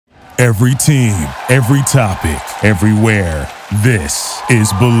Every team, every topic, everywhere. This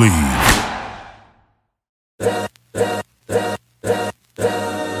is Believe.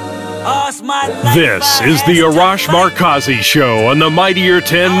 This is the Arash Markazi Show on the Mightier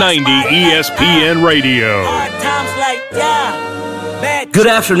 1090 ESPN Radio. Good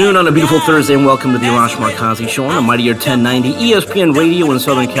afternoon on a beautiful Thursday, and welcome to the Arash Markazi Show on the Mightier 1090 ESPN Radio in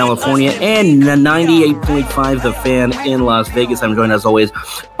Southern California and 98.5 The Fan in Las Vegas. I'm joined, as always,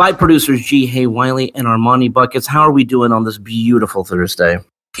 by producers G. Hay Wiley and Armani Buckets. How are we doing on this beautiful Thursday?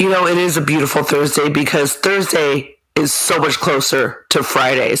 You know, it is a beautiful Thursday because Thursday is so much closer to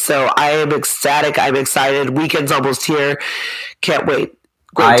Friday. So I am ecstatic. I'm excited. Weekend's almost here. Can't wait.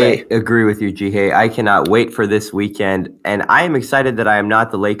 Great day. I agree with you, G. I cannot wait for this weekend. And I am excited that I am not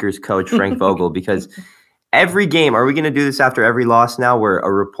the Lakers coach, Frank Vogel, because every game, are we going to do this after every loss now where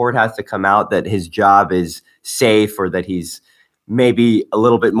a report has to come out that his job is safe or that he's maybe a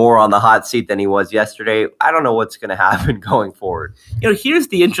little bit more on the hot seat than he was yesterday? I don't know what's going to happen going forward. You know, here's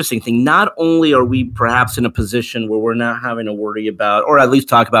the interesting thing. Not only are we perhaps in a position where we're not having to worry about, or at least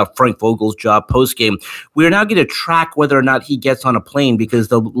talk about Frank Vogel's job post-game, we're now going to track whether or not he gets on a plane, because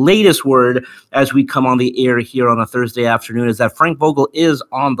the latest word as we come on the air here on a Thursday afternoon is that Frank Vogel is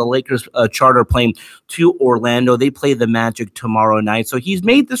on the Lakers charter plane to Orlando. They play the Magic tomorrow night. So he's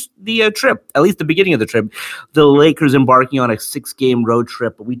made the trip, at least the beginning of the trip. The Lakers embarking on a 6-game road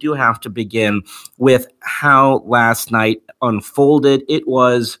trip, but we do have to begin with how last night unfolded. It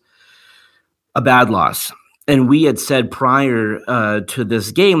was a bad loss. And we had said prior to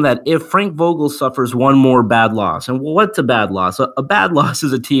this game that if Frank Vogel suffers one more bad loss, and what's a bad loss? A bad loss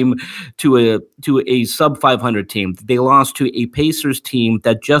is a team to a sub-500 team. They lost to a Pacers team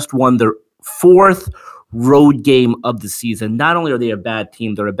that just won their fourth road game of the season. Not only are they a bad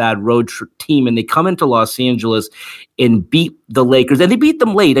team, they're a bad road team, and they come into Los Angeles and beat the Lakers, and they beat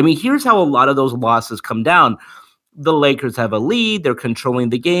them late. I mean, here's how a lot of those losses come down. The Lakers have a lead, they're controlling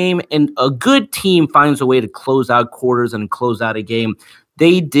the game, and a good team finds a way to close out quarters and close out a game.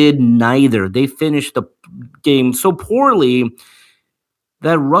 They did neither. They finished the game so poorly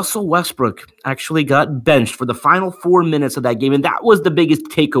that Russell Westbrook actually got benched for the final 4 minutes of that game. And that was the biggest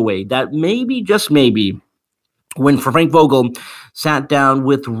takeaway, that maybe, just maybe, when Frank Vogel sat down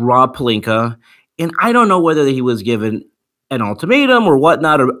with Rob Pelinka, and I don't know whether he was given an ultimatum or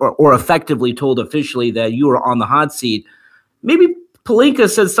whatnot, or effectively told officially that you are on the hot seat. Maybe Pelinka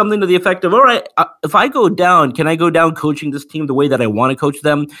said something to the effect of, all right, if I go down, can I go down coaching this team the way that I want to coach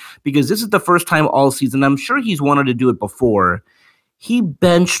them? Because this is the first time all season. I'm sure he's wanted to do it before. He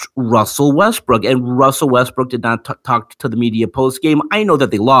benched Russell Westbrook, and Russell Westbrook did not talk to the media post-game. I know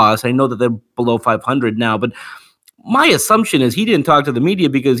that they lost. I know that they're below 500 now, but my assumption is he didn't talk to the media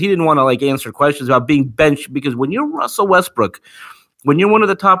because he didn't want to answer questions about being benched, because when you're Russell Westbrook, when you're one of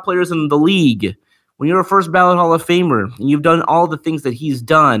the top players in the league, when you're a first ballot Hall of Famer, and you've done all the things that he's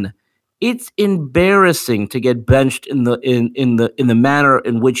done, it's embarrassing to get benched in the manner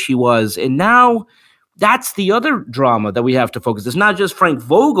in which he was. And now that's the other drama that we have to focus. It's not just Frank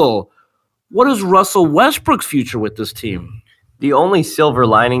Vogel. What is Russell Westbrook's future with this team? The only silver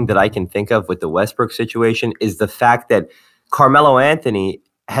lining that I can think of with the Westbrook situation is the fact that Carmelo Anthony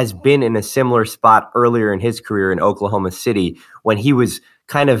has been in a similar spot earlier in his career in Oklahoma City when he was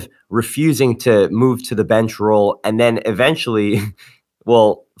kind of refusing to move to the bench role. And then eventually,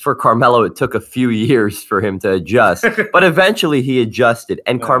 well, for Carmelo, it took a few years for him to adjust, but eventually he adjusted.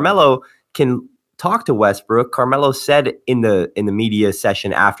 And Carmelo can talk to Westbrook. Carmelo said in the media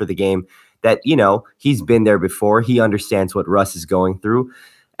session after the game that, you know, he's been there before. He understands what Russ is going through.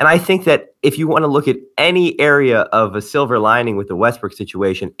 And I think that if you want to look at any area of a silver lining with the Westbrook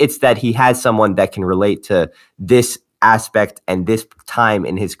situation, it's that he has someone that can relate to this aspect and this time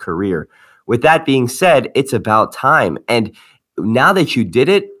in his career. With that being said, it's about time. And now that you did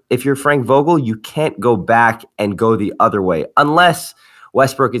it, if you're Frank Vogel, you can't go back and go the other way unless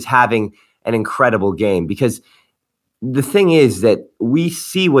Westbrook is having an incredible game, because the thing is that we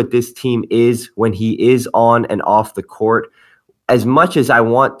see what this team is when he is on and off the court. As much as I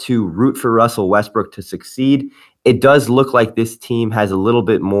want to root for Russell Westbrook to succeed, it does look like this team has a little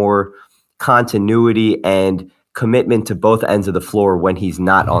bit more continuity and commitment to both ends of the floor when he's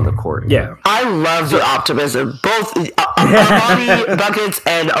not on the court. Yeah. I love the optimism. Both Armani, Buckets,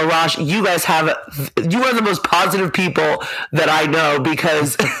 and Arash, you are the most positive people that I know,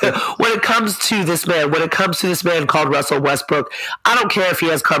 because when it comes to this man called Russell Westbrook, I don't care if he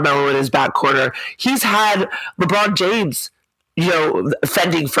has Carmelo in his back corner. He's had LeBron James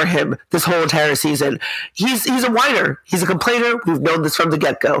fending for him this whole entire season. He's a whiner. He's a complainer. We've known this from the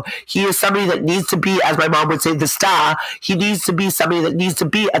get-go. He is somebody that needs to be, as my mom would say, the star. He needs to be somebody that needs to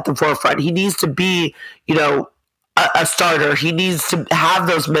be at the forefront. He needs to be, a starter. He needs to have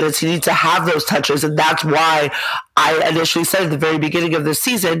those minutes. He needs to have those touches. And that's why I initially said at the very beginning of this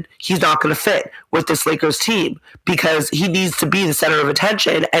season, he's not going to fit with this Lakers team because he needs to be the center of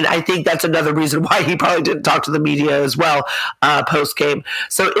attention. And I think that's another reason why he probably didn't talk to the media as well post-game.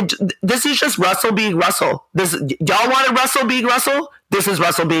 So this is just Russell being Russell. Y'all wanted Russell being Russell? This is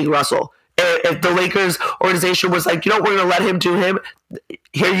Russell being Russell. If the Lakers organization was like, we're going to let him do him,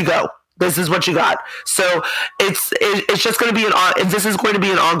 here you go. This is what you got. So it's just going to be this is going to be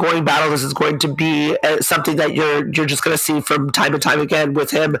an ongoing battle. This is going to be something that you're just going to see from time to time again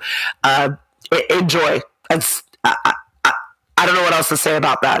with him. Enjoy. I don't know what else to say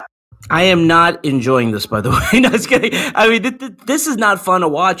about that. I am not enjoying this, by the way. No, just kidding. I mean, this is not fun to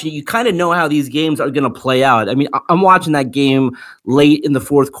watch. You kind of know how these games are going to play out. I mean, I'm watching that game late in the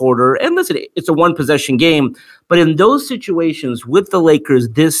fourth quarter. And listen, it's a one-possession game. But in those situations with the Lakers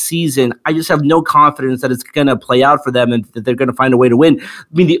this season, I just have no confidence that it's going to play out for them and that they're going to find a way to win. I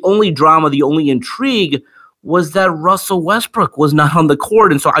mean, the only drama, the only intrigue was that Russell Westbrook was not on the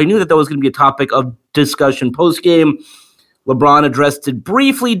court. And so I knew that was going to be a topic of discussion post-game. LeBron addressed it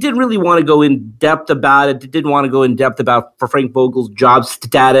briefly, didn't really want to go in depth about it, didn't want to go in depth about for Frank Vogel's job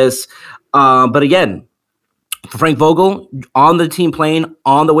status. But again, for Frank Vogel, on the team plane,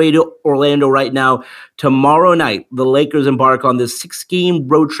 on the way to Orlando right now, tomorrow night, the Lakers embark on this 6-game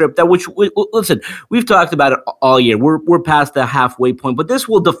road trip listen, we've talked about it all year. We're past the halfway point, but this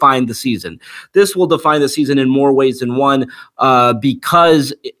will define the season. This will define the season in more ways than one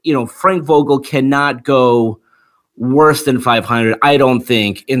because, Frank Vogel cannot go worse than 500, I don't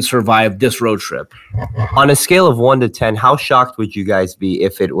think, and survive this road trip. On a scale of 1 to 10, how shocked would you guys be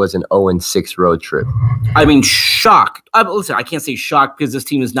if it was an 0-6 road trip? I mean, shocked. Listen, I can't say shocked because this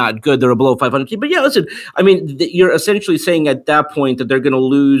team is not good. They're a below 500 team. But yeah, listen, I mean, you're essentially saying at that point that they're going to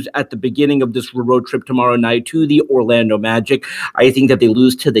lose at the beginning of this road trip tomorrow night to the Orlando Magic. I think that they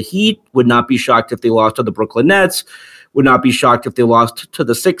lose to the Heat. Would not be shocked if they lost to the Brooklyn Nets. Would not be shocked if they lost to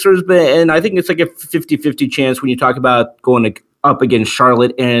the Sixers. And I think it's like a 50-50 chance when you talk about going up against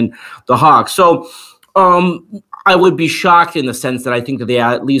Charlotte and the Hawks. So I would be shocked in the sense that I think that they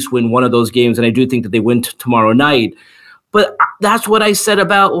at least win one of those games, and I do think that they win tomorrow night. But that's what I said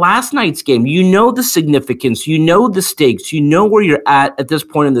about last night's game. You know the significance. You know the stakes. You know where you're at this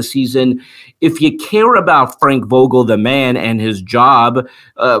point in the season. If you care about Frank Vogel, the man, and his job,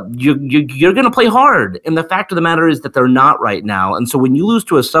 you're going to play hard. And the fact of the matter is that they're not right now. And so when you lose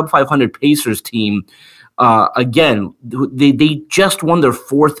to a sub-500 Pacers team, again, they just won their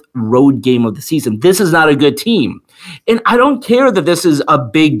 4th road game of the season. This is not a good team. And I don't care that this is a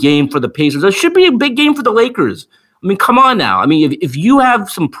big game for the Pacers. It should be a big game for the Lakers. I mean, come on now. I mean, if you have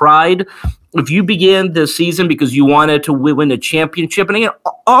some pride, if you began the season because you wanted to win a championship, and again,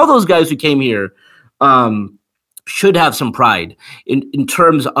 all those guys who came here should have some pride in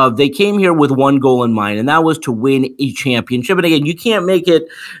terms of they came here with one goal in mind, and that was to win a championship. And again, you can't make it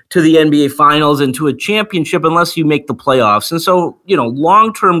to the NBA Finals and to a championship unless you make the playoffs. And so,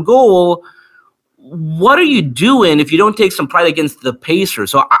 long-term goal, what are you doing if you don't take some pride against the Pacers?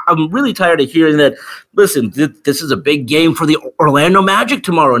 So I'm really tired of hearing that, listen, this is a big game for the Orlando Magic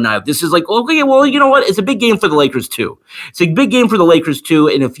tomorrow night. This is like, okay, well, you know what? It's a big game for the Lakers too. It's a big game for the Lakers too.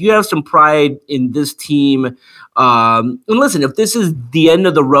 And if you have some pride in this team, and listen, if this is the end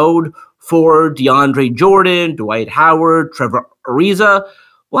of the road for DeAndre Jordan, Dwight Howard, Trevor Ariza,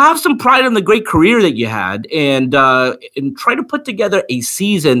 well, have some pride in the great career that you had and try to put together a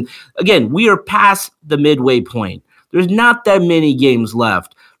season. Again, we are past the midway point. There's not that many games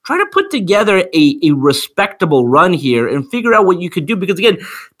left. Try to put together a respectable run here and figure out what you could do. Because, again,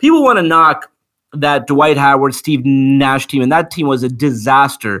 people want to knock that Dwight Howard, Steve Nash team, and that team was a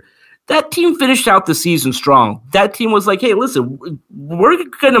disaster. That team finished out the season strong. That team was like, hey, listen, we're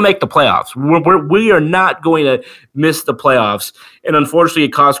going to make the playoffs. We are not going to miss the playoffs. And unfortunately,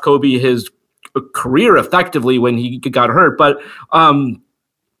 it cost Kobe his career effectively when he got hurt. But I'm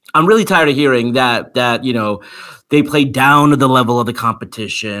really tired of hearing that they play down to the level of the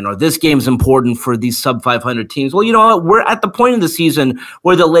competition or this game's important for these sub-500 teams. Well, you know what? We're at the point in the season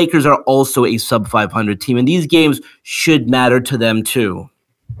where the Lakers are also a sub-500 team, and these games should matter to them too.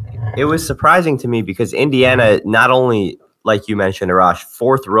 It was surprising to me because Indiana, not only, like you mentioned, Arash,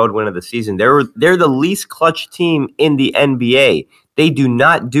 4th road win of the season, they're the least clutch team in the NBA. They do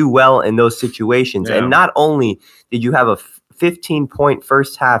not do well in those situations. Yeah. And not only did you have a 15-point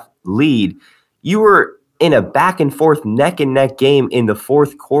first half lead, you were in a back and forth neck and neck game in the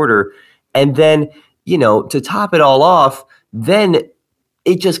fourth quarter. And then, to top it all off, then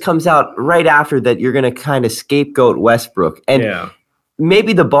it just comes out right after that you're going to kind of scapegoat Westbrook. And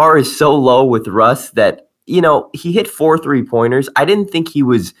maybe the bar is so low with Russ that, he hit 4 3-pointers. I didn't think he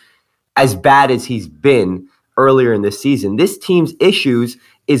was as bad as he's been earlier in the season. This team's issues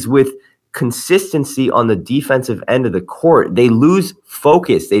is with consistency on the defensive end of the court. They lose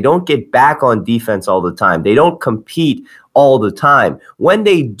focus. They don't get back on defense all the time. They don't compete all the time. When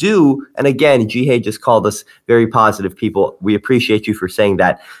they do, and again, Jihei just called us very positive people. We appreciate you for saying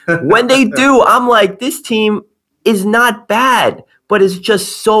that. When they do, I'm like, this team is not bad, but it's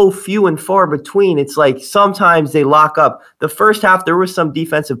just so few and far between. It's like sometimes they lock up. The first half, there were some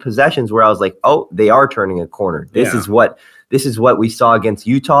defensive possessions where I was like, oh, they are turning a corner. This is what we saw against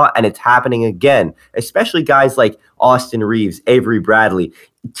Utah, and it's happening again, especially guys like Austin Reeves, Avery Bradley.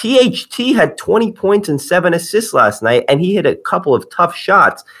 THT had 20 points and 7 assists last night, and he hit a couple of tough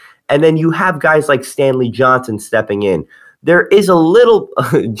shots. And then you have guys like Stanley Johnson stepping in. There is a little –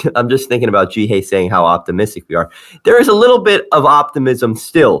 I'm just thinking about Jihei saying how optimistic we are. There is a little bit of optimism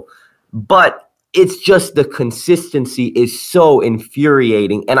still, but it's just the consistency is so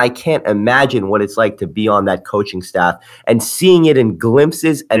infuriating, and I can't imagine what it's like to be on that coaching staff and seeing it in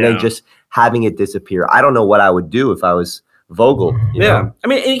glimpses and then just having it disappear. I don't know what I would do if I was Vogel. You know? I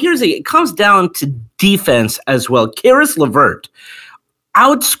mean, here's the thing. It comes down to defense as well. Karis LeVert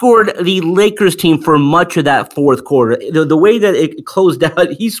outscored the Lakers team for much of that fourth quarter. The way that it closed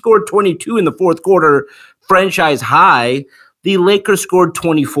out, he scored 22 in the fourth quarter, franchise high. The Lakers scored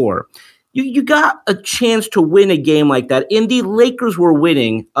 24. You got a chance to win a game like that, and the Lakers were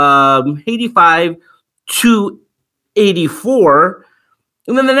winning 85-84,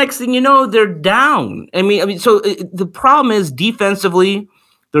 and then the next thing you know, they're down. I mean, so the problem is defensively,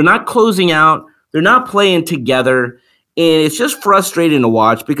 they're not closing out, they're not playing together, and it's just frustrating to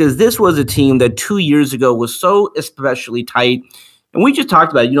watch because this was a team that 2 years ago was so especially tight. And we just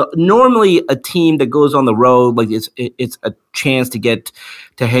talked about it. Normally a team that goes on the road, like it's a chance to get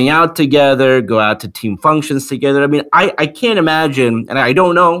to hang out together, go out to team functions together. I mean, I can't imagine, and I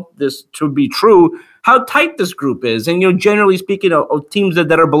don't know this to be true, how tight this group is. And, generally speaking, of teams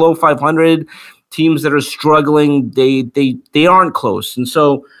that are below 500, teams that are struggling, they aren't close. And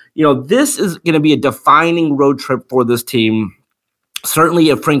so, this is going to be a defining road trip for this team. Certainly,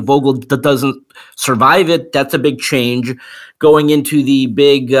 if Frank Vogel doesn't survive it, that's a big change going into the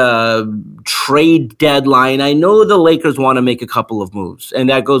big trade deadline. I know the Lakers want to make a couple of moves, and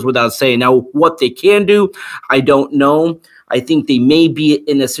that goes without saying. Now, what they can do, I don't know. I think they may be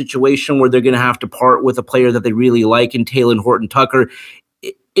in a situation where they're going to have to part with a player that they really like in Talen Horton-Tucker.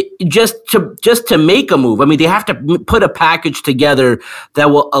 Just to make a move. I mean, they have to put a package together that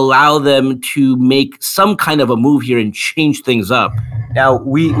will allow them to make some kind of a move here and change things up. Now,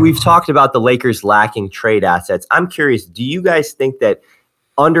 we've talked about the Lakers lacking trade assets. I'm curious, do you guys think that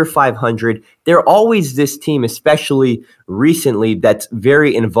under 500, they're always this team, especially recently, that's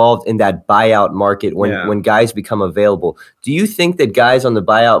very involved in that buyout market when guys become available? Do you think that guys on the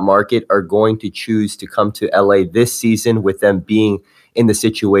buyout market are going to choose to come to LA this season with them being in the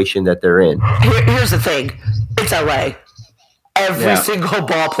situation that they're in? Here's the thing. It's LA. Every single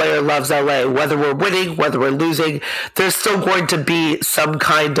ball player loves LA. Whether we're winning, whether we're losing, there's still going to be some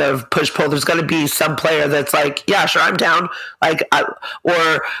kind of push-pull. There's going to be some player that's like, yeah, sure, I'm down.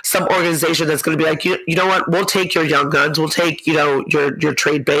 Or some organization that's going to be like, you know what, we'll take your young guns. We'll take, your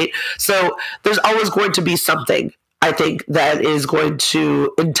trade bait. So there's always going to be something, I think, that is going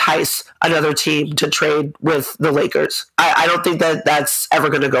to entice another team to trade with the Lakers. I don't think that that's ever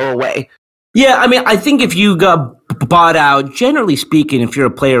going to go away. Yeah, I mean, I think if you got bought out, generally speaking, if you're a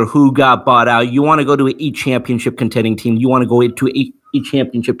player who got bought out, you want to go to a championship contending team. You want to go to a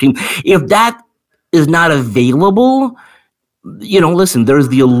championship team. If that is not available, listen, there's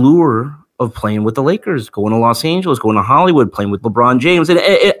the allure of playing with the Lakers, going to Los Angeles, going to Hollywood, playing with LeBron James. And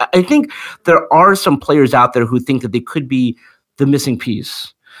I think there are some players out there who think that they could be the missing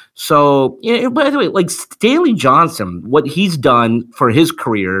piece. So, by the way, like Stanley Johnson, what he's done for his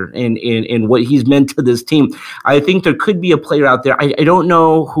career and what he's meant to this team, I think there could be a player out there. I don't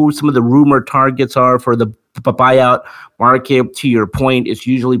know who some of the rumored targets are for the buyout market. To your point, it's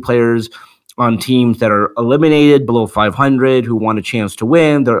usually players on teams that are eliminated below 500 who want a chance to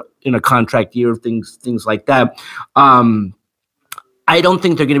win. They're in a contract year, things like that. I don't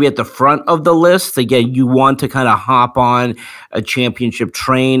think they're going to be at the front of the list. Again, you want to kind of hop on a championship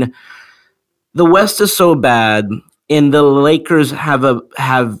train. The West is so bad, and the Lakers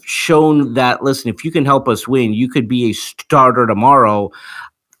have shown that, listen, if you can help us win, you could be a starter tomorrow.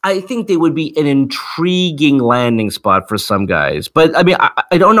 I think they would be an intriguing landing spot for some guys. But I mean,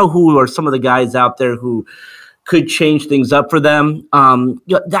 I don't know who are some of the guys out there who could change things up for them.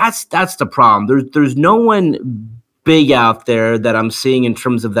 That's the problem. There's no one big out there that I'm seeing in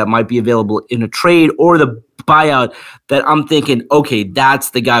terms of that might be available in a trade or the buyout that I'm thinking, okay, that's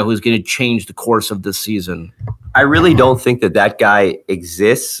the guy who's going to change the course of this season. I really don't think that guy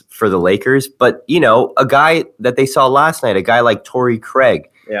exists for the Lakers, but a guy that they saw last night, a guy like Torrey Craig.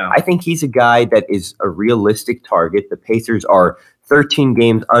 Yeah. I think he's a guy that is a realistic target. The Pacers are 13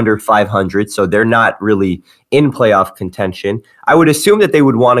 games under 500, so they're not really in playoff contention. I would assume that they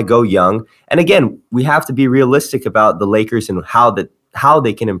would want to go young. And again, we have to be realistic about the Lakers and how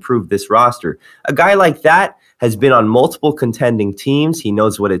they can improve this roster. A guy like that has been on multiple contending teams. He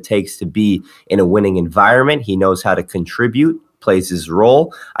knows what it takes to be in a winning environment. He knows how to contribute, plays his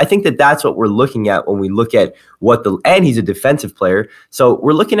role. I think that that's what we're looking at when we look at and he's a defensive player. So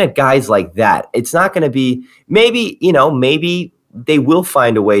we're looking at guys like that. It's not going to be maybe they will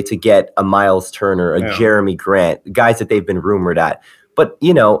find a way to get a Miles Turner, a Jeremy Grant, guys that they've been rumored at. But,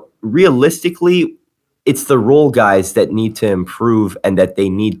 realistically, it's the role guys that need to improve and that they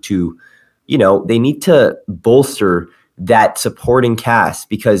need to, bolster that supporting cast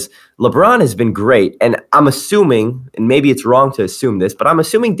because LeBron has been great. And I'm assuming, and maybe it's wrong to assume this, but I'm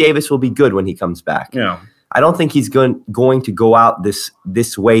assuming Davis will be good when he comes back. Yeah. I don't think he's going to go out this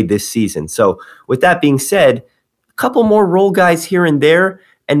way this season. So with that being said, a couple more role guys here and there,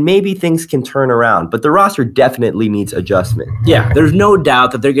 and maybe things can turn around. But the roster definitely needs adjustment. Yeah, there's no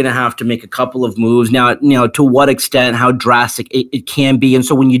doubt that they're going to have to make a couple of moves. Now, to what extent, how drastic it can be. And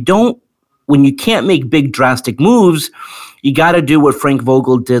so when you can't make big drastic moves, you got to do what Frank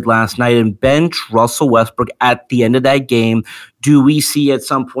Vogel did last night and bench Russell Westbrook at the end of that game. Do we see at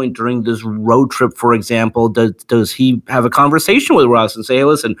some point during this road trip, for example, does he have a conversation with Russ and say, hey,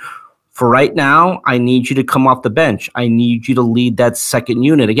 listen, for right now, I need you to come off the bench. I need you to lead that second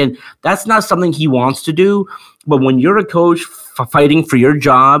unit. Again, that's not something he wants to do. But when you're a coach fighting for your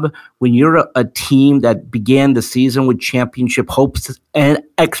job, when you're a team that began the season with championship hopes and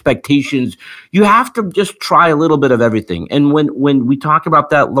expectations, you have to just try a little bit of everything. And when we talk about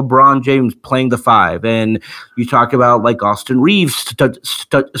that LeBron James playing the 5, and you talk about like Austin Reeves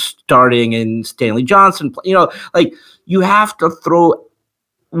starting and Stanley Johnson, you have to throw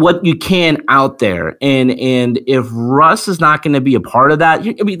what you can out there. And if Russ is not going to be a part of that,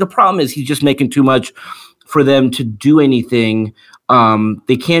 the problem is he's just making too much for them to do anything.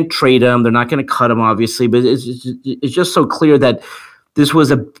 They can't trade him. They're not going to cut him, obviously, but it's just so clear that this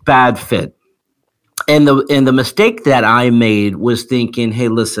was a bad fit. And the mistake that I made was thinking, hey,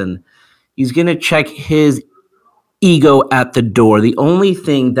 listen, he's going to check his ego at the door. The only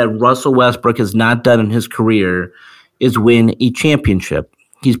thing that Russell Westbrook has not done in his career is win a championship.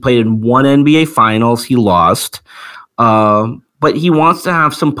 He's played in one NBA Finals. He lost. But he wants to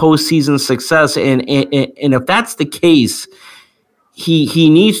have some postseason success. And if that's the case, he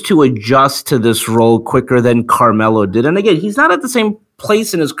needs to adjust to this role quicker than Carmelo did. And again, he's not at the same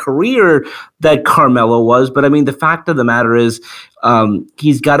place in his career that Carmelo was. But I mean, the fact of the matter is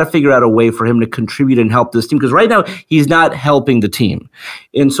he's got to figure out a way for him to contribute and help this team. Because right now, he's not helping the team.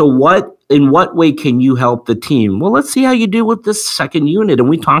 And so in what way can you help the team? Well, let's see how you do with this second unit. And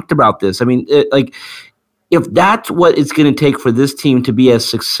we talked about this. I mean, if that's what it's going to take for this team to be as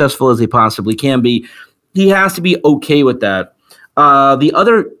successful as they possibly can be, he has to be okay with that. The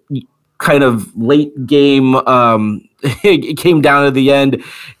other kind of late game, it came down to the end.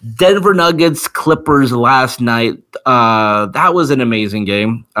 Denver Nuggets, Clippers last night. That was an amazing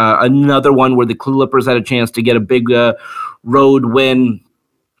game. Another one where the Clippers had a chance to get a big road win.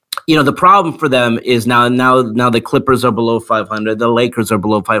 The problem for them is now the Clippers are below 500. The Lakers are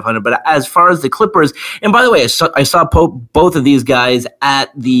below 500. But as far as the Clippers, and by the way, I saw both of these guys at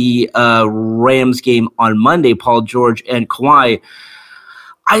the Rams game on Monday, Paul George and Kawhi.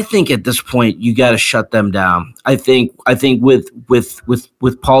 I think at this point you got to shut them down. I think with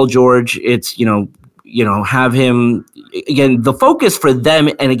Paul George, it's have him again. The focus for them,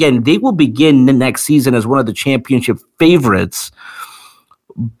 and again, they will begin the next season as one of the championship favorites.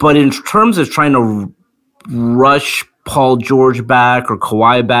 But in terms of trying to rush Paul George back or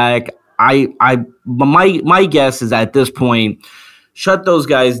Kawhi back, my guess is at this point, shut those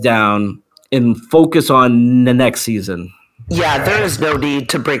guys down and focus on the next season. Yeah, there is no need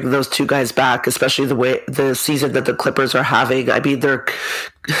to bring those two guys back, especially the season that the Clippers are having. I mean,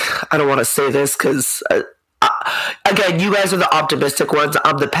 I don't want to say this because, again, you guys are the optimistic ones.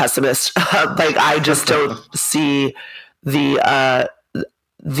 I'm the pessimist. I just don't see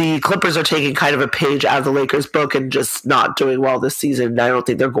the Clippers are taking kind of a page out of the Lakers' book and just not doing well this season. I don't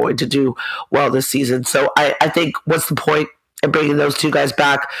think they're going to do well this season. So I think what's the point in bringing those two guys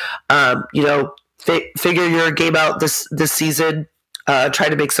back? Figure your game out this season. Try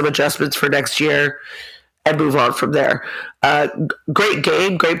to make some adjustments for next year and move on from there. Great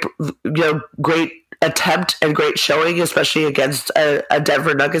game, great attempt and great showing, especially against a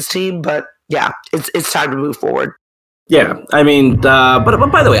Denver Nuggets team. But yeah, it's time to move forward. Yeah, I mean,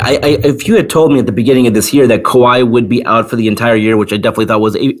 but by the way, if you had told me at the beginning of this year that Kawhi would be out for the entire year, which I definitely thought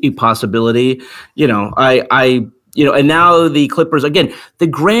was a possibility, and now the Clippers, again, the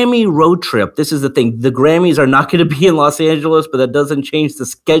Grammy road trip, this is the thing. The Grammys are not going to be in Los Angeles, but that doesn't change the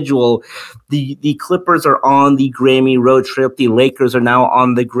schedule. The Clippers are on the Grammy road trip. The Lakers are now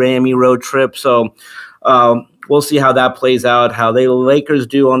on the Grammy road trip. So we'll see how that plays out, how the Lakers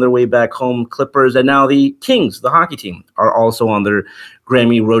do on their way back home. Clippers, and now the Kings, the hockey team, are also on their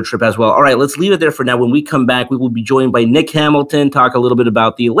Grammy road trip as well. All right, let's leave it there for now. When we come back, we will be joined by Nick Hamilton, talk a little bit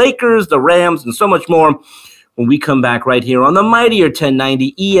about the Lakers, the Rams, and so much more when we come back right here on the Mightier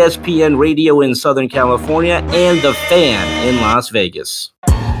 1090 ESPN Radio in Southern California and The Fan in Las Vegas.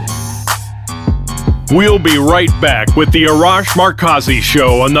 We'll be right back with the Arash Markazi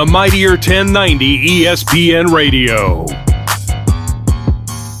Show on the Mightier 1090 ESPN Radio.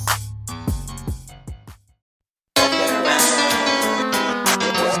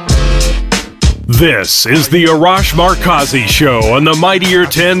 This is the Arash Markazi Show on the Mightier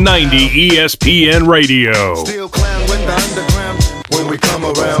 1090 ESPN Radio.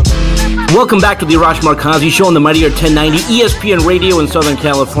 Welcome back to the Arash Markazi Show on the Mightier 1090 ESPN Radio in Southern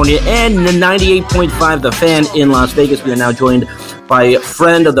California and the 98.5 The Fan in Las Vegas. We are now joined by a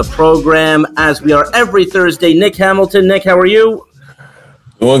friend of the program, as we are every Thursday, Nick Hamilton. Nick, how are you?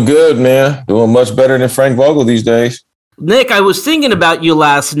 Doing good, man. Doing much better than Frank Vogel these days. Nick, I was thinking about you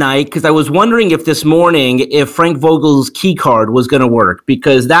last night because I was wondering if this morning if Frank Vogel's key card was going to work,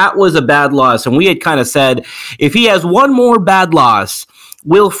 because that was a bad loss. And we had kind of said if he has one more bad loss,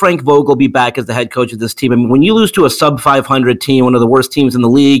 will Frank Vogel be back as the head coach of this team? I mean, when you lose to a sub-500 team, one of the worst teams in the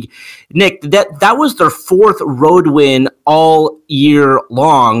league, Nick, that was their fourth road win all year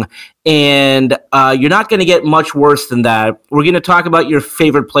long, and you're not going to get much worse than that. We're going to talk about your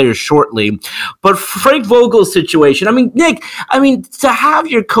favorite players shortly. But Frank Vogel's situation, I mean, Nick, to have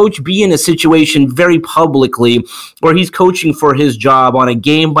your coach be in a situation very publicly where he's coaching for his job on a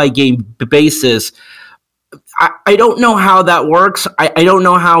game-by-game basis, I don't know how that works. I don't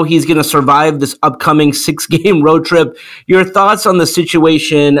know how he's going to survive this upcoming 6-game road trip. Your thoughts on the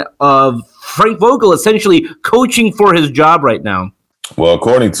situation of Frank Vogel essentially coaching for his job right now? Well,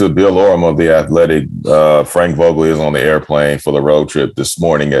 according to Bill Oram of The Athletic, Frank Vogel is on the airplane for the road trip this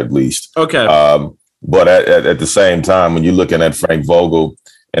morning, at least. Okay. But at the same time, when you're looking at Frank Vogel,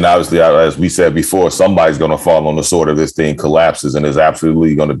 and obviously, as we said before, somebody's going to fall on the sword if this thing collapses, and it's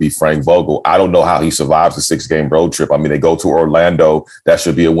absolutely going to be Frank Vogel. I don't know how he survives a 6-game road trip. I mean, they go to Orlando. That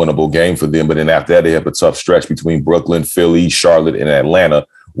should be a winnable game for them. But then after that, they have a tough stretch between Brooklyn, Philly, Charlotte, and Atlanta,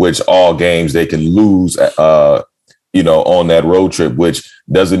 which all games they can lose, on that road trip, which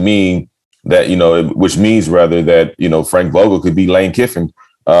doesn't mean that, which means rather that, Frank Vogel could be Lane Kiffin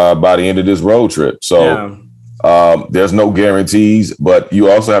by the end of this road trip. So, yeah. There's no guarantees, but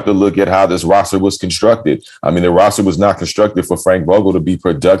you also have to look at how this roster was constructed. I mean, the roster was not constructed for Frank Vogel to be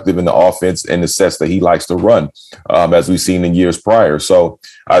productive in the offense and the sets that he likes to run, as we've seen in years prior. So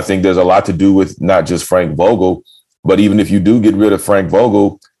I think there's a lot to do with not just Frank Vogel, but even if you do get rid of Frank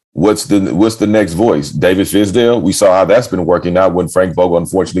Vogel, what's the next voice? David Fizdale. We saw how that's been working out when Frank Vogel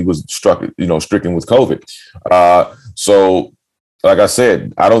unfortunately was stricken with COVID. So. Like I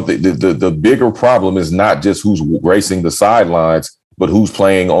said, I don't think the bigger problem is not just who's racing the sidelines, but who's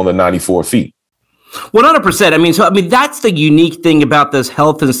playing on the 94 feet. 100%. I mean, that's the unique thing about this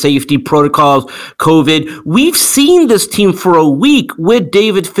health and safety protocols, COVID. We've seen this team for a week with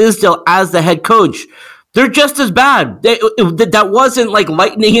David Fizdale as the head coach. They're just as bad. That wasn't like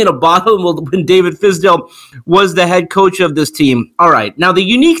lightning in a bottle when David Fizdale was the head coach of this team. All right. Now, the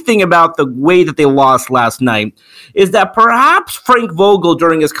unique thing about the way that they lost last night is that perhaps Frank Vogel,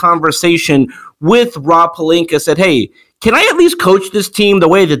 during his conversation with Rob Pelinka, said, hey, can I at least coach this team the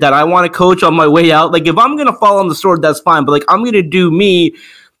way that I want to coach on my way out? Like, if I'm going to fall on the sword, that's fine. But, I'm going to do me.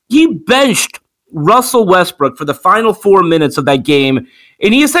 He benched Russell Westbrook for the final 4 minutes of that game.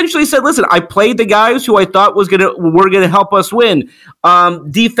 And he essentially said, listen, I played the guys who I thought were going to help us win.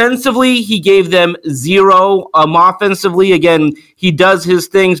 Defensively, he gave them 0. Offensively, again, he does his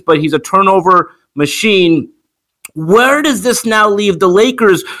things, but he's a turnover machine. Where does this now leave the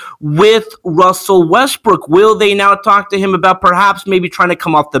Lakers with Russell Westbrook? Will they now talk to him about perhaps maybe trying to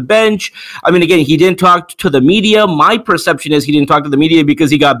come off the bench? I mean, again, he didn't talk to the media. My perception is he didn't talk to the media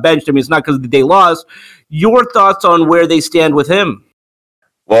because he got benched. I mean, it's not because they lost. Your thoughts on where they stand with him?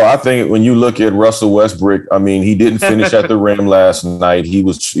 Well, I think when you look at Russell Westbrook, I mean, he didn't finish at the rim last night. He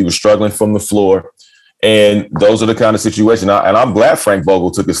was struggling from the floor. And those are the kind of situations. And I'm glad Frank Vogel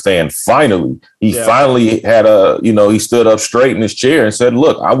took a stand. Finally, he finally had he stood up straight in his chair and said,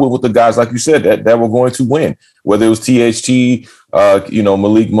 look, I went with the guys, like you said, that were going to win, whether it was THT,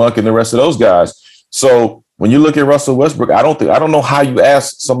 Malik Monk and the rest of those guys. So when you look at Russell Westbrook, I don't know how you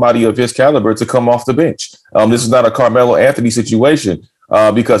ask somebody of his caliber to come off the bench. This is not a Carmelo Anthony situation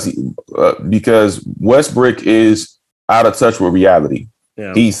because Westbrook is out of touch with reality.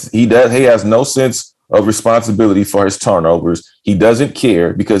 Yeah. He has no sense of responsibility for his turnovers. He doesn't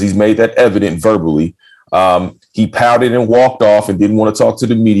care because he's made that evident verbally. He pouted and walked off and didn't want to talk to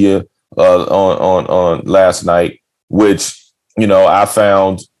the media on last night, which, I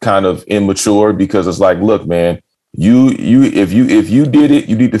found kind of immature because it's like, look, man, if you did it,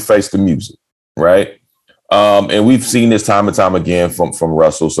 you need to face the music, right? And we've seen this time and time again from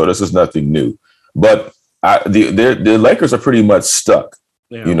Russell, so this is nothing new. But the Lakers are pretty much stuck.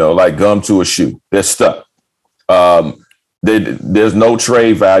 Yeah. Like gum to a shoe. They're stuck. There's no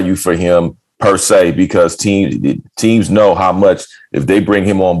trade value for him per se because teams know how much if they bring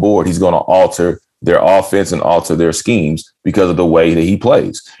him on board, he's going to alter their offense and alter their schemes because of the way that he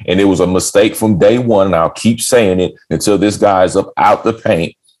plays. And it was a mistake from day one. And I'll keep saying it until this guy's up out the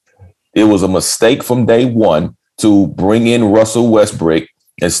paint. It was a mistake from day one to bring in Russell Westbrook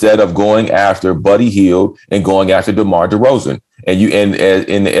instead of going after Buddy Hield and going after DeMar DeRozan. And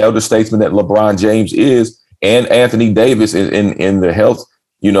in the elder statesman that LeBron James is, and Anthony Davis in the health,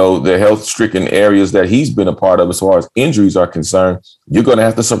 the health stricken areas that he's been a part of as far as injuries are concerned, you're going to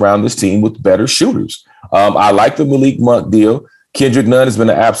have to surround this team with better shooters. I like the Malik Monk deal. Kendrick Nunn has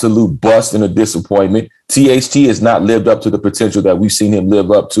been an absolute bust and a disappointment. THT has not lived up to the potential that we've seen him live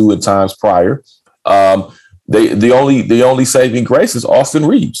up to in times prior. The only saving grace is Austin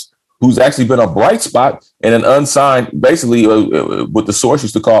Reeves, who's actually been a bright spot and an unsigned, basically what the source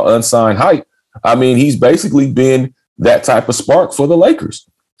used to call unsigned hype. I mean, he's basically been that type of spark for the Lakers.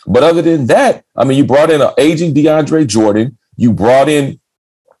 But other than that, I mean, you brought in an aging DeAndre Jordan. You brought in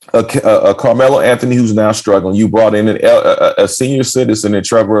a Carmelo Anthony who's now struggling. You brought in a senior citizen in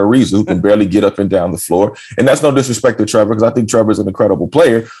Trevor Ariza who can barely get up and down the floor. And that's no disrespect to Trevor because I think Trevor's an incredible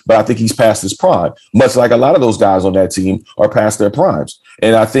player, but I think he's past his prime, much like a lot of those guys on that team are past their primes.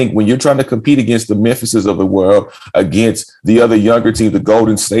 And I think when you're trying to compete against the Memphises of the world, against the other younger teams, the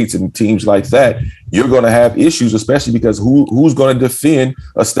Golden States and teams like that, you're going to have issues, especially because who's going to defend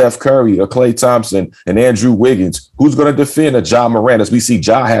a Steph Curry, a Klay Thompson, and Andrew Wiggins? Who's going to defend a Ja Morant? As we see,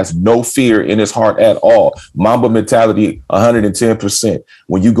 Ja has no fear in his heart at all. Mamba mentality, 110%.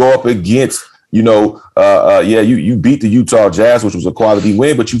 When you go up against, you beat the Utah Jazz, which was a quality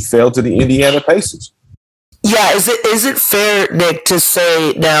win, but you fell to the Indiana Pacers. Yeah, is it fair, Nick, to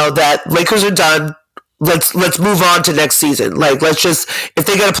say now that Lakers are done? Let's move on to next season. Like, let's just, if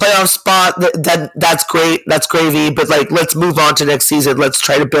they get a playoff spot, that's great. That's gravy. But like, let's move on to next season. Let's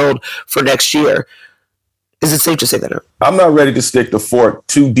try to build for next year. Is it safe to say that? I'm not ready to stick the fork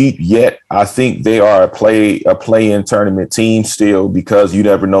too deep yet. I think they are a play-in tournament team still because you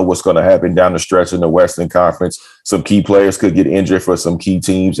never know what's going to happen down the stretch in the Western Conference. Some key players could get injured for some key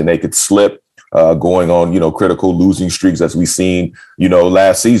teams and they could slip going on, critical losing streaks as we've seen,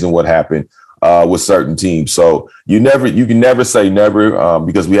 last season what happened with certain teams. So you can never say never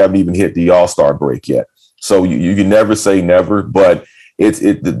because we haven't even hit the All-Star break yet. So you can never say never, but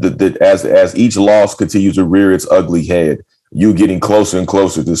as each loss continues to rear its ugly head, you're getting closer and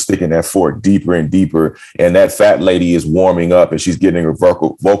closer to sticking that fork deeper and deeper. And that fat lady is warming up and she's getting her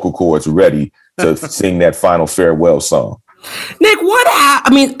vocal cords ready to sing that final farewell song. Nick,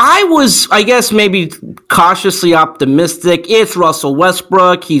 I was, I guess, maybe cautiously optimistic. It's Russell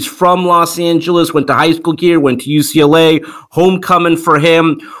Westbrook. He's from Los Angeles, went to high school here, went to UCLA, homecoming for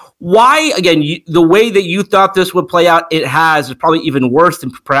him. Why, again, the way that you thought this would play out, it has. It's probably even worse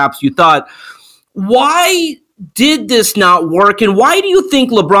than perhaps you thought. Why did this not work? And why do you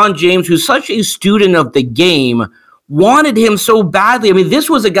think LeBron James, who's such a student of the game, wanted him so badly? I mean, this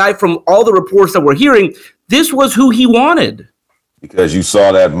was a guy from all the reports that we're hearing. This was who he wanted. because you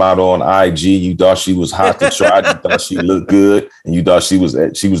saw that model on IG. You thought she was hot to try. You thought she looked good, and you thought she was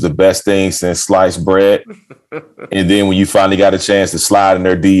the best thing since sliced bread. And then when you finally got a chance to slide in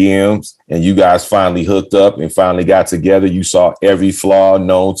their DMs and you guys finally hooked up and finally got together, you saw every flaw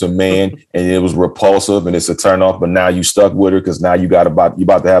known to man, and it was repulsive and it's a turnoff. But now you stuck with her because now you about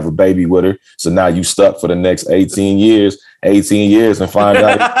to have a baby with her. So now you stuck for the next 18 years and find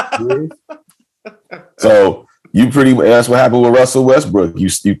out. So that's what happened with Russell Westbrook.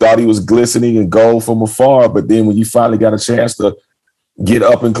 You thought he was glistening in gold from afar, but then when you finally got a chance to get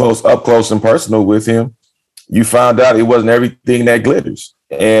up close and personal with him, you found out it wasn't everything that glitters.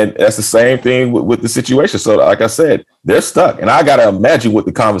 And that's the same thing with the situation. So like I said, they're stuck. And I got to imagine what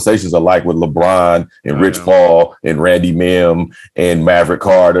the conversations are like with LeBron and Rich Paul and Randy Mim and Maverick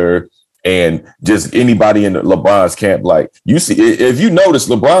Carter and just anybody in LeBron's camp. Like, you see, if you notice,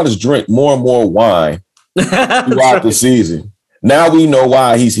 LeBron has drank more and more wine throughout the season. Now we know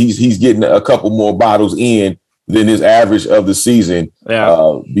why he's getting a couple more bottles in than his average of the season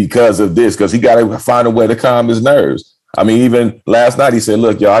because of this, because he got to find a way to calm his nerves. I mean, even last night he said,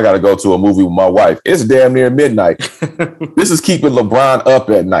 look, y'all, I got to go to a movie with my wife. It's damn near midnight. This is keeping LeBron up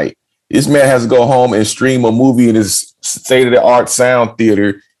at night. This man has to go home and stream a movie in his state-of-the-art sound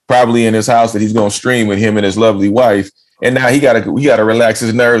theater, probably in his house, that he's going to stream with him and his lovely wife. And now he got to relax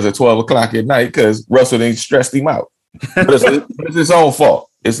his nerves at 12 o'clock at night because Russell ain't stressed him out. But it's his own fault.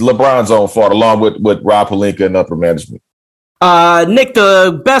 It's LeBron's own fault, along with Rob Pelinka and upper management. Nick,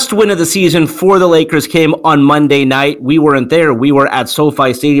 the best win of the season for the Lakers came on Monday night. We weren't there. We were at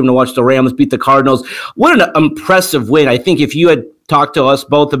SoFi Stadium to watch the Rams beat the Cardinals. What an impressive win. I think if you had talked to us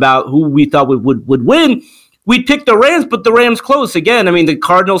both about who we thought would win, we'd pick the Rams, but the Rams close again. I mean, the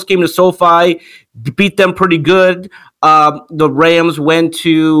Cardinals came to SoFi, beat them pretty good. The Rams went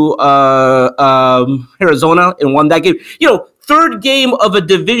to Arizona and won that game. Third game of a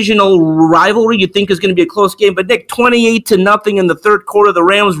divisional rivalry you think is going to be a close game, but Nick, 28-0 in the third quarter, the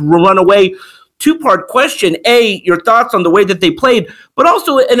Rams run away. Two-part question. A, your thoughts on the way that they played, but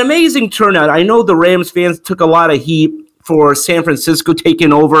also an amazing turnout. I know the Rams fans took a lot of heat for San Francisco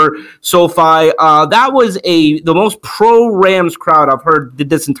taking over SoFi. That was the most pro-Rams crowd I've heard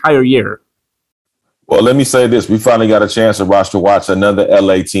this entire year. Well, let me say this. We finally got a chance to watch another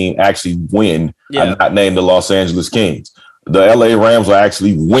LA team actually win. I'm not named the Los Angeles Kings. The LA Rams are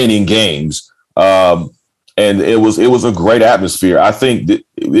actually winning games. And it was a great atmosphere. I think that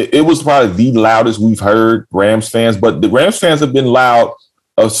it was probably the loudest we've heard Rams fans, but the Rams fans have been loud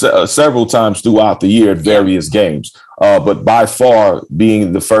several times throughout the year at various games. But by far,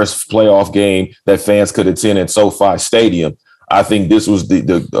 being the first playoff game that fans could attend at SoFi Stadium, I think this was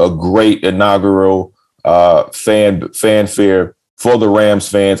a great inaugural fanfare for the Rams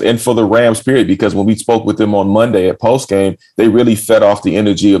fans and for the Rams period, because when we spoke with them on Monday at postgame, they really fed off the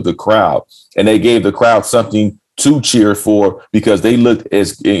energy of the crowd and they gave the crowd something to cheer for, because they looked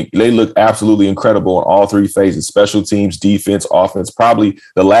absolutely incredible in all three phases: special teams, defense, offense. Probably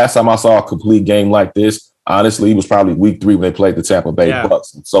the last time I saw a complete game like this, honestly, was probably week 3 when they played the Tampa Bay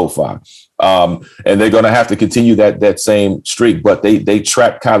Bucks and SoFi. And they're going to have to continue that same streak, but they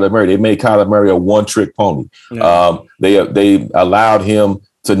trapped Kyler Murray. They made Kyler Murray a one-trick pony. They allowed him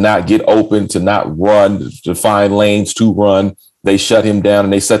to not get open, to not run, to find lanes to run. They shut him down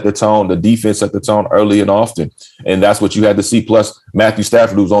and they set the tone. The defense set the tone early and often. And that's what you had to see. Plus, Matthew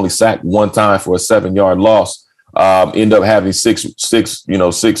Stafford, who was only sacked one time for a 7-yard loss, ended up having six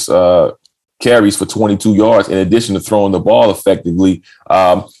carries for 22 yards in addition to throwing the ball effectively.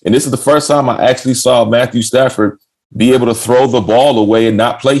 And this is the first time I actually saw Matthew Stafford be able to throw the ball away and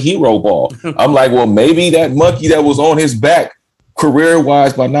not play hero ball. I'm like, well, maybe that monkey that was on his back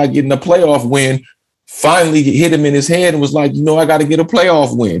career-wise by not getting a playoff win finally hit him in his head and was like, I got to get a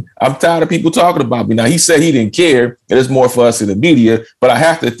playoff win. I'm tired of people talking about me. Now, he said he didn't care, and it's more for us in the media, but I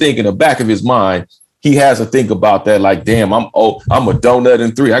have to think in the back of his mind, he has to think about that, like, damn, I'm a donut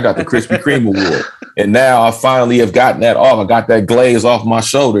in 3. I got the Krispy Kreme award. And now I finally have gotten that off. I got that glaze off my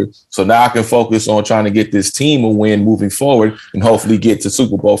shoulder. So now I can focus on trying to get this team a win moving forward and hopefully get to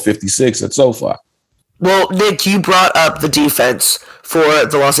Super Bowl 56 at SoFi. Well, Nick, you brought up the defense for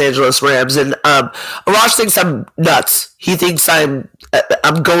the Los Angeles Rams, and Arash thinks I'm nuts. He thinks I'm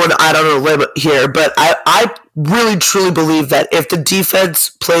going out on a limb here, but I really truly believe that if the defense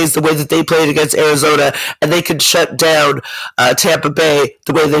plays the way that they played against Arizona and they could shut down Tampa Bay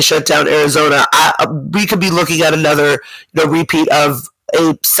the way they shut down Arizona, we could be looking at another repeat of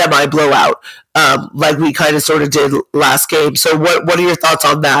a semi-blowout like we kind of sort of did last game. So what are your thoughts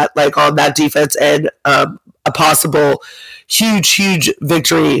on that, like on that defense and a possible huge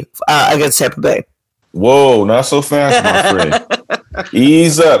victory against Tampa Bay? Whoa, not so fast, my friend.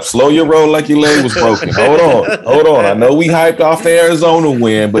 Ease up. Slow your roll like your leg was broken. Hold on. I know we hyped off the Arizona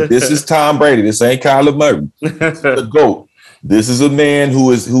win, but this is Tom Brady. This ain't Kyler Murray. The GOAT. This is a man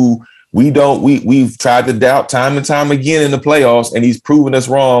who we've tried to doubt time and time again in the playoffs, and he's proven us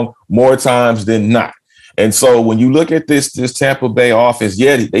wrong more times than not. And so when you look at this Tampa Bay offense,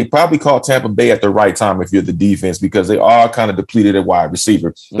 yeah, they probably caught Tampa Bay at the right time if you're the defense, because they are kind of depleted at wide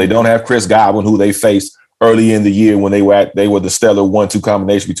receiver. Mm-hmm. They don't have Chris Godwin, who they faced early in the year when they were the stellar 1-2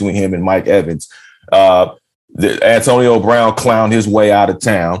 combination between him and Mike Evans. Antonio Brown clowned his way out of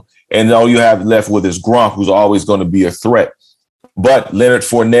town, and all you have left with is Gronk, who's always going to be a threat. But Leonard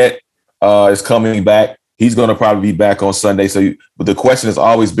Fournette is coming back. He's going to probably be back on Sunday. But the question has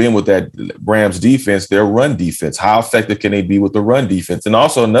always been with that Rams defense, their run defense. How effective can they be with the run defense? And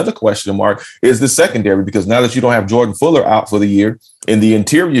also another question mark is the secondary, because now that you don't have Jordan Fuller out for the year, in the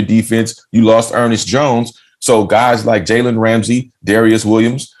interior defense, you lost Ernest Jones. So guys like Jalen Ramsey, Darius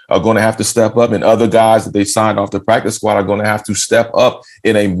Williams are going to have to step up, and other guys that they signed off the practice squad are going to have to step up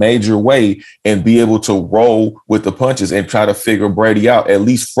in a major way and be able to roll with the punches and try to figure Brady out, at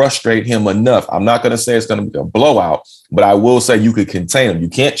least frustrate him enough. I'm not going to say it's going to be a blowout, but I will say you could contain him. You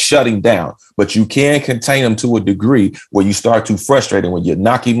can't shut him down, but you can contain him to a degree where you start to frustrate him when you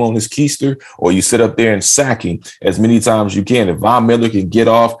knock him on his keister or you sit up there and sack him as many times as you can. If Von Miller can get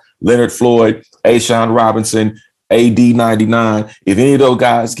off Leonard Floyd, A'Shaun Robinson, AD 99, if any of those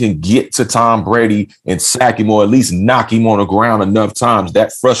guys can get to Tom Brady and sack him or at least knock him on the ground enough times,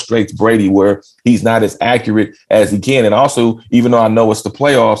 that frustrates Brady where he's not as accurate as he can. And also, even though I know it's the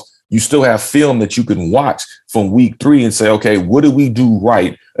playoffs, you still have film that you can watch from week 3 and say, okay, what did we do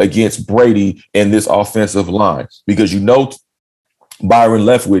right against Brady and this offensive line? Because you know Byron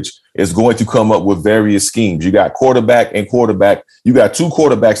Leftwich is going to come up with various schemes. You got quarterback and quarterback. You got 2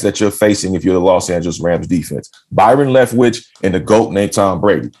 quarterbacks that you're facing if you're the Los Angeles Rams defense. Byron Leftwich and the GOAT named Tom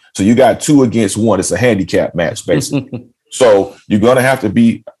Brady. So you got 2 against 1. It's a handicap match, basically. So you're going to have to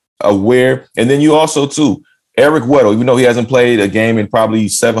be aware. And then you also, too, Eric Weddle, even though he hasn't played a game in probably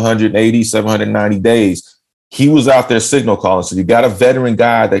 780, 790 days, he was out there signal calling. So you got a veteran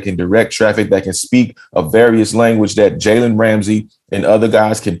guy that can direct traffic, that can speak a various language that Jalen Ramsey and other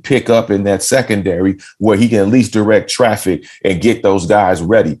guys can pick up in that secondary, where he can at least direct traffic and get those guys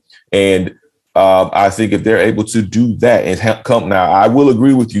ready. And I think if they're able to do that and come now, I will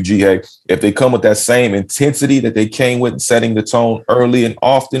agree with you, G.A. If they come with that same intensity that they came with, setting the tone early and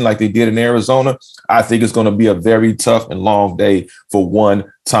often like they did in Arizona, I think it's going to be a very tough and long day for one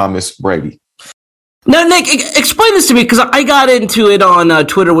Thomas Brady. Now, Nick, explain this to me, because I got into it on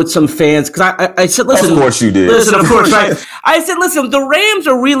Twitter with some fans, because I said, listen. Of course you did. Listen, of course, right? I said, listen, the Rams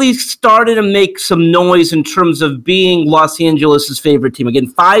are really starting to make some noise in terms of being Los Angeles' favorite team. Again,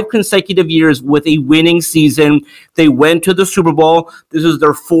 5 consecutive years with a winning season. They went to the Super Bowl. This is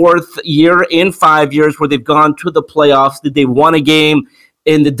their 4th year in 5 years where they've gone to the playoffs. They won a game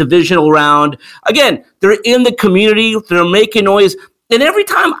in the divisional round. Again, they're in the community. They're making noise. And every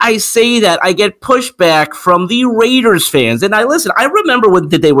time I say that, I get pushback from the Raiders fans. And I remember when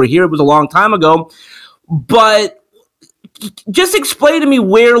they were here. It was a long time ago. But just explain to me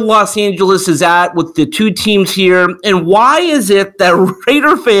where Los Angeles is at with the 2 teams here. And why is it that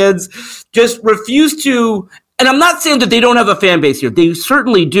Raider fans just refuse to, and I'm not saying that they don't have a fan base here. They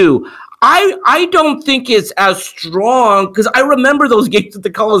certainly do. I don't think it's as strong, because I remember those games at the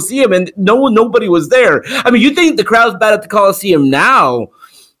Coliseum and nobody was there. I mean, you think the crowd's bad at the Coliseum now.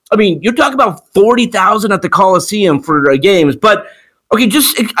 I mean, you're talking about 40,000 at the Coliseum for games. But, okay,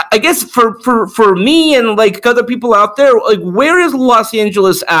 just I guess for me and like other people out there, like, where is Los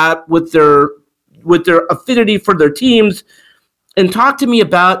Angeles at with their affinity for their teams? And talk to me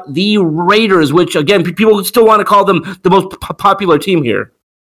about the Raiders, which, again, people still want to call them the most popular team here.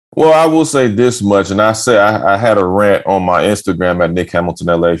 Well, I will say this much, and I had a rant on my Instagram at Nick Hamilton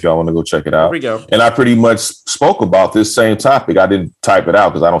LA if y'all want to go check it out. There we go. And I pretty much spoke about this same topic. I didn't type it out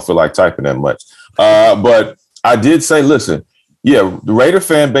because I don't feel like typing that much. But I did say, listen, yeah, the Raider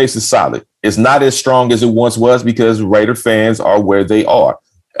fan base is solid. It's not as strong as it once was because Raider fans are where they are.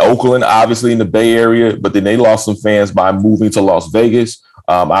 Oakland, obviously in the Bay Area, but then they lost some fans by moving to Las Vegas.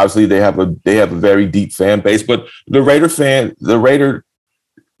 Obviously, they have a very deep fan base, but the Raider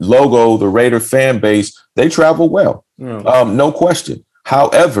logo, the Raider fan base, they travel well. Yeah. No question.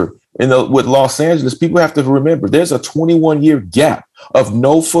 However, with Los Angeles, people have to remember there's a 21-year gap of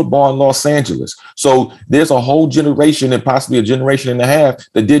no football in Los Angeles. So there's a whole generation and possibly a generation and a half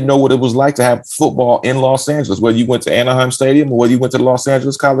that didn't know what it was like to have football in Los Angeles, whether you went to Anaheim Stadium or whether you went to the Los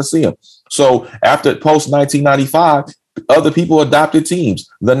Angeles Coliseum. So after post 1995, Other people adopted teams,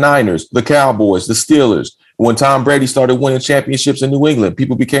 the Niners, the Cowboys, the Steelers. When Tom Brady started winning championships in New England,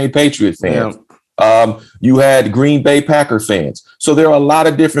 people became Patriot fans. Yeah. You had Green Bay Packer fans. So there are a lot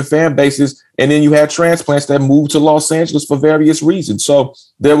of different fan bases. And then you had transplants that moved to Los Angeles for various reasons. So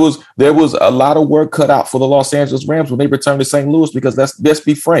there was a lot of work cut out for the Los Angeles Rams when they returned to St. Louis, because let's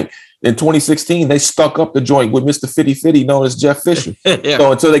be frank. In 2016, they stuck up the joint with Mr. Fitty Fitty, known as Jeff Fisher. Yeah.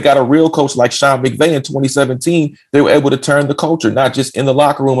 So until they got a real coach like Sean McVay in 2017, they were able to turn the culture, not just in the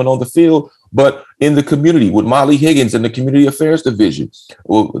locker room and on the field, but in the community with Molly Higgins and the Community Affairs Division.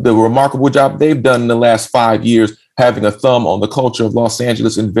 Well, the remarkable job they've done in the last 5 years, having a thumb on the culture of Los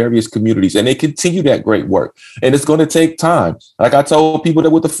Angeles in various communities. And they continue that great work. And it's going to take time. Like I told people that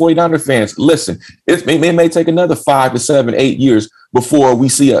with the 49er fans, listen, it may take another 5 to 7, 8 years before we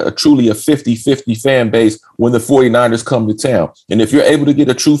see a truly a 50-50 fan base when the 49ers come to town. And if you're able to get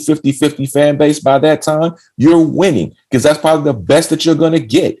a true 50-50 fan base by that time, you're winning, because that's probably the best that you're going to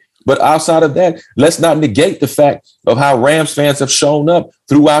get. But outside of that, let's not negate the fact of how Rams fans have shown up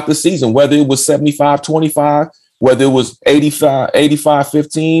throughout the season, whether it was 75-25, whether it was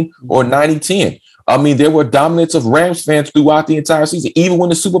 85-15 or 90-10. I mean, there were dominance of Rams fans throughout the entire season, even when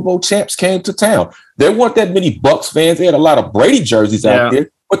the Super Bowl champs came to town. There weren't that many Bucs fans. They had a lot of Brady jerseys out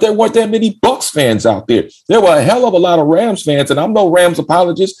there, but there weren't that many Bucs fans out there. There were a hell of a lot of Rams fans, and I'm no Rams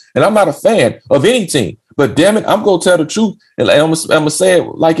apologist, and I'm not a fan of any team. But damn it, I'm going to tell the truth, and I'm going to say it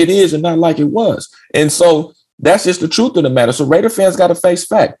like it is and not like it was. And so that's just the truth of the matter. So Raider fans got to face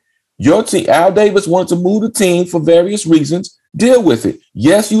fact. Your team, Al Davis wanted to move the team for various reasons. Deal with it.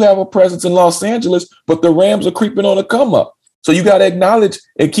 Yes, you have a presence in Los Angeles, but the Rams are creeping on a come up. So you got to acknowledge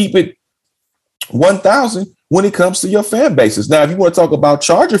and keep it 1,000 when it comes to your fan bases. Now, if you want to talk about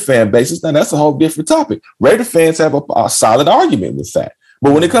Charger fan bases, then that's a whole different topic. Raider fans have a solid argument with that.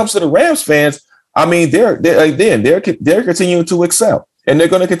 But when it comes to the Rams fans, I mean, they're continuing to excel. And they're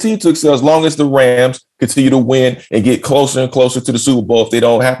going to continue to excel as long as the Rams continue to win and get closer and closer to the Super Bowl if they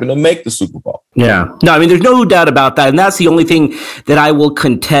don't happen to make the Super Bowl. Yeah. No, I mean, there's no doubt about that. And that's the only thing that I will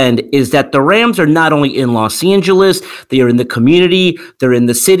contend is that the Rams are not only in Los Angeles, they are in the community, they're in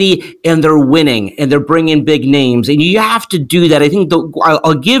the city, and they're winning, and they're bringing big names. And you have to do that. I think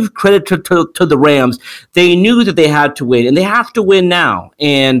I'll give credit to the Rams. They knew that they had to win, and they have to win now.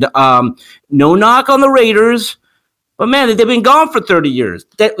 And no knock on the Raiders. But, man, they've been gone for 30 years,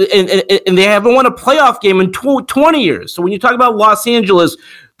 and they haven't won a playoff game in 20 years. So when you talk about Los Angeles,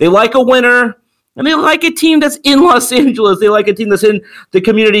 they like a winner, and they like a team that's in Los Angeles. They like a team that's in the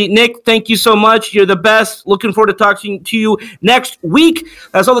community. Nick, thank you so much. You're the best. Looking forward to talking to you next week.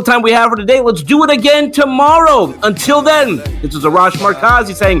 That's all the time we have for today. Let's do it again tomorrow. Until then, this is Arash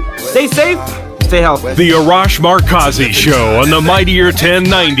Markazi saying stay safe, stay healthy. The Arash Markazi Show on the Mightier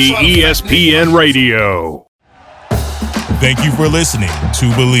 1090 ESPN Radio. Thank you for listening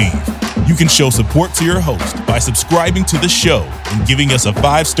to Believe. You can show support to your host by subscribing to the show and giving us a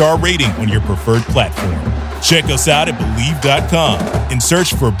 5-star rating on your preferred platform. Check us out at Believe.com and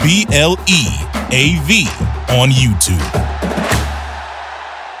search for BLEAV on YouTube.